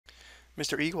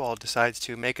Mr. Ewald decides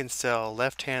to make and sell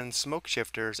left-hand smoke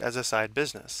shifters as a side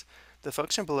business. The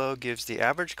function below gives the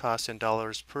average cost in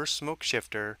dollars per smoke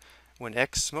shifter when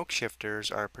X smoke shifters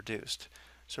are produced.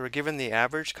 So we're given the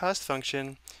average cost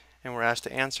function and we're asked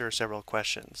to answer several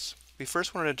questions. We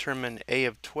first want to determine A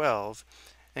of 12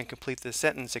 and complete the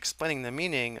sentence explaining the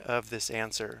meaning of this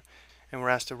answer. And we're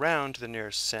asked to round to the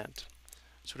nearest cent.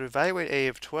 So to evaluate A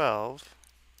of 12,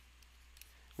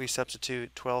 we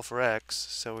substitute 12 for x,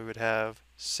 so we would have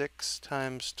 6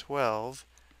 times 12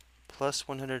 plus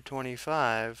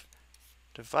 125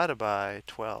 divided by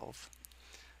 12.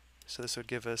 So this would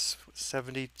give us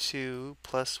 72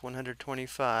 plus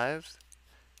 125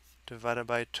 divided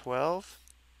by 12.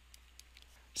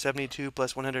 72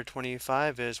 plus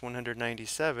 125 is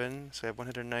 197, so we have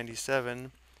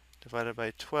 197 divided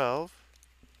by 12.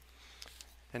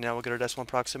 And now we'll get our decimal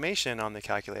approximation on the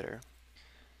calculator.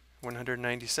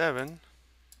 197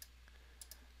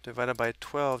 divided by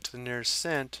 12 to the nearest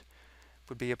cent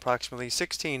would be approximately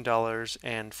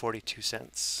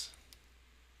 $16.42.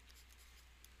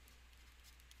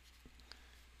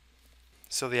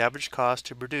 So the average cost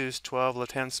to produce 12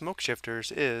 left-hand smoke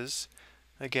shifters is,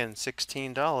 again,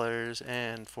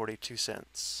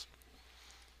 $16.42.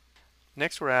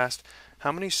 Next we're asked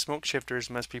how many smoke shifters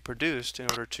must be produced in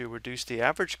order to reduce the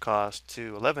average cost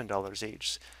to $11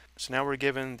 each. So now we're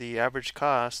given the average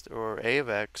cost, or A of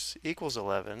x, equals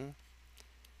 11.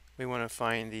 We want to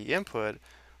find the input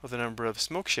of the number of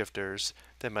smoke shifters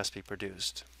that must be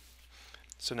produced.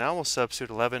 So now we'll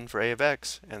substitute 11 for A of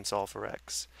x and solve for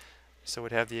x. So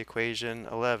we'd have the equation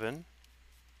 11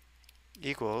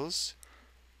 equals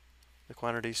the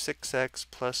quantity 6x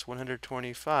plus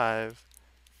 125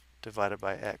 divided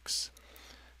by x.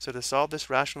 So to solve this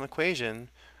rational equation,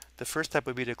 the first step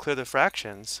would be to clear the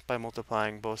fractions by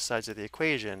multiplying both sides of the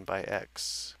equation by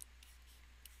x.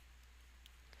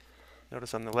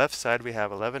 Notice on the left side we have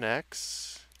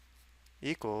 11x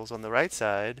equals, on the right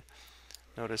side,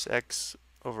 notice x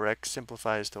over x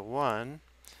simplifies to 1.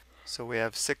 So we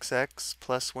have 6x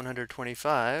plus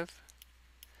 125.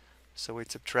 So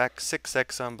we'd subtract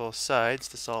 6x on both sides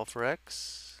to solve for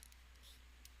x.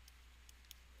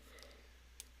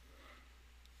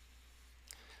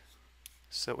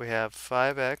 So we have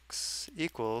 5x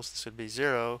equals, this would be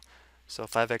 0, so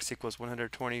 5x equals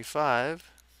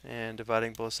 125, and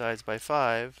dividing both sides by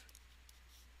 5,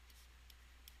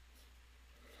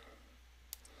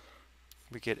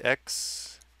 we get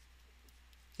x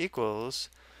equals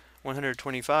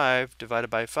 125 divided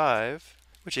by 5,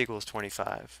 which equals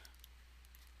 25.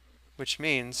 Which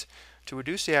means, to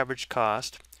reduce the average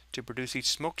cost to produce each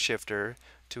smoke shifter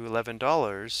to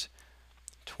 $11,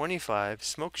 25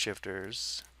 smoke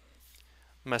shifters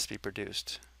must be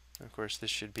produced. Of course, this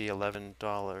should be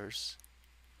 $11.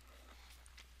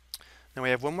 Now we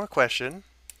have one more question.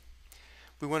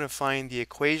 We want to find the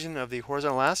equation of the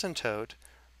horizontal asymptote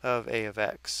of A of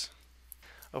x.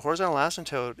 A horizontal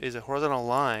asymptote is a horizontal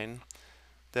line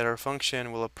that our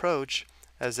function will approach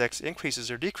as x increases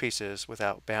or decreases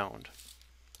without bound.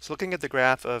 So looking at the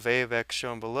graph of A of x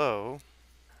shown below,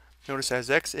 notice as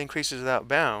x increases without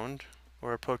bound,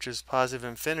 or approaches positive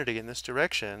infinity in this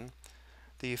direction,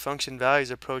 the function values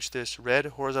approach this red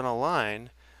horizontal line,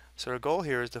 so our goal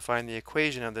here is to find the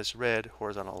equation of this red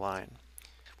horizontal line.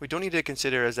 We don't need to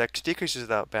consider as x decreases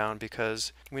without bound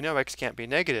because we know x can't be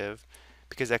negative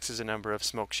because x is a number of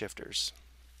smoke shifters.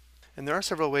 And there are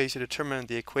several ways to determine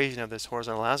the equation of this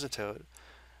horizontal asymptote.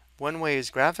 One way is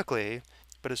graphically,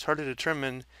 but it's hard to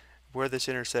determine where this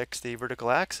intersects the vertical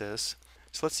axis,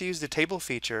 so let's use the table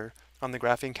feature on the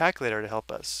graphing calculator to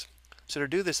help us. So to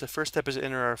do this, the first step is to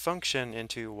enter our function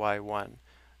into y1.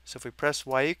 So if we press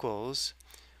y equals,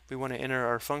 we want to enter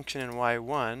our function in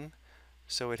y1,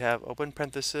 so we'd have open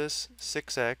parenthesis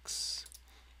 6x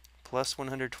plus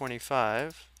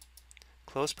 125,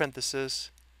 close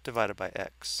parenthesis, divided by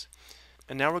x.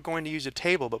 And now we're going to use a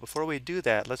table, but before we do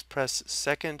that, let's press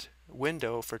second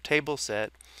window for table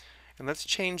set, and let's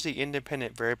change the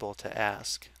independent variable to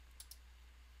ask.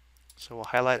 So we'll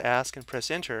highlight ask and press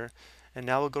enter, and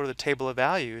now we'll go to the table of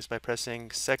values by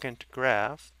pressing second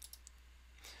graph.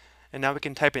 And now we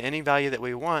can type in any value that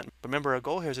we want, but remember our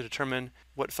goal here is to determine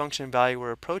what function value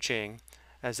we're approaching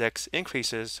as x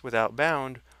increases without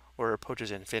bound or approaches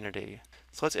infinity.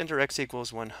 So let's enter x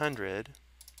equals 100,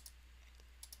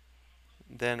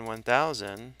 then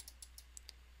 1,000,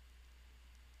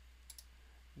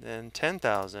 then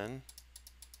 10,000,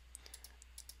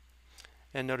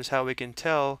 and notice how we can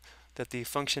tell that the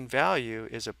function value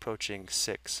is approaching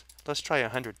 6. Let's try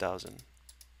 100,000.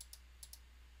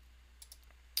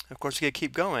 Of course, we could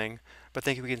keep going, but I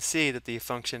think we can see that the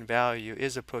function value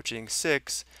is approaching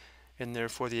 6, and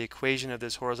therefore the equation of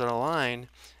this horizontal line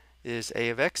is a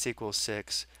of x equals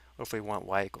 6, or if we want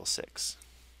y equals 6.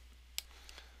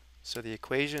 So the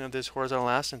equation of this horizontal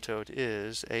asymptote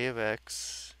is a of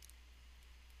x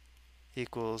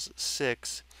equals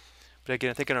 6. But again,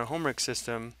 I think in our homework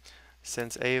system,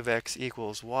 since a of x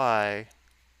equals y,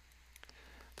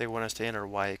 they want us to enter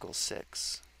y equals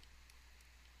 6.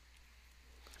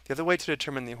 The other way to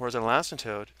determine the horizontal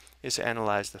asymptote is to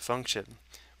analyze the function.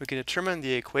 We can determine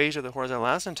the equation of the horizontal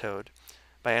asymptote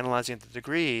by analyzing the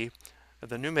degree of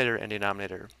the numerator and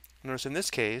denominator. Notice in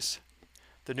this case,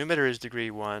 the numerator is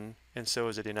degree 1, and so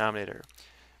is the denominator.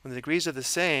 When the degrees are the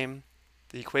same,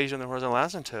 the equation of the horizontal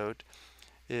asymptote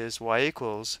is y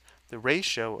equals the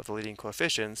ratio of the leading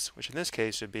coefficients, which in this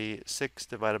case would be 6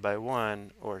 divided by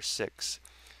 1, or 6.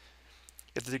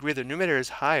 If the degree of the numerator is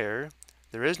higher,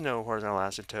 there is no horizontal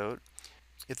asymptote.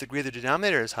 If the degree of the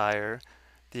denominator is higher,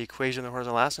 the equation of the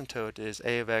horizontal asymptote is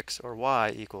a of x or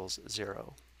y equals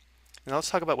 0. Now let's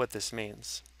talk about what this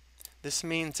means. This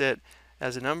means that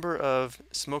as the number of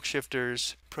smoke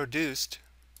shifters produced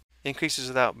increases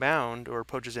without bound or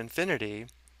approaches infinity,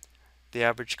 the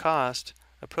average cost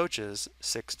approaches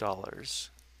 $6.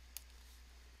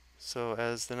 So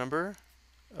as the number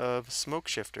of smoke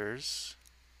shifters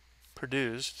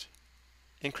produced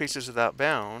increases without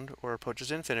bound or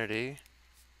approaches infinity,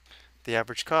 the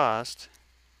average cost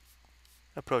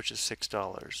approaches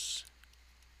 $6.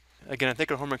 Again, I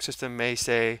think our homework system may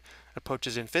say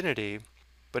approaches infinity,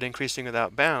 but increasing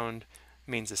without bound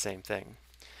means the same thing.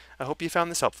 I hope you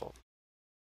found this helpful.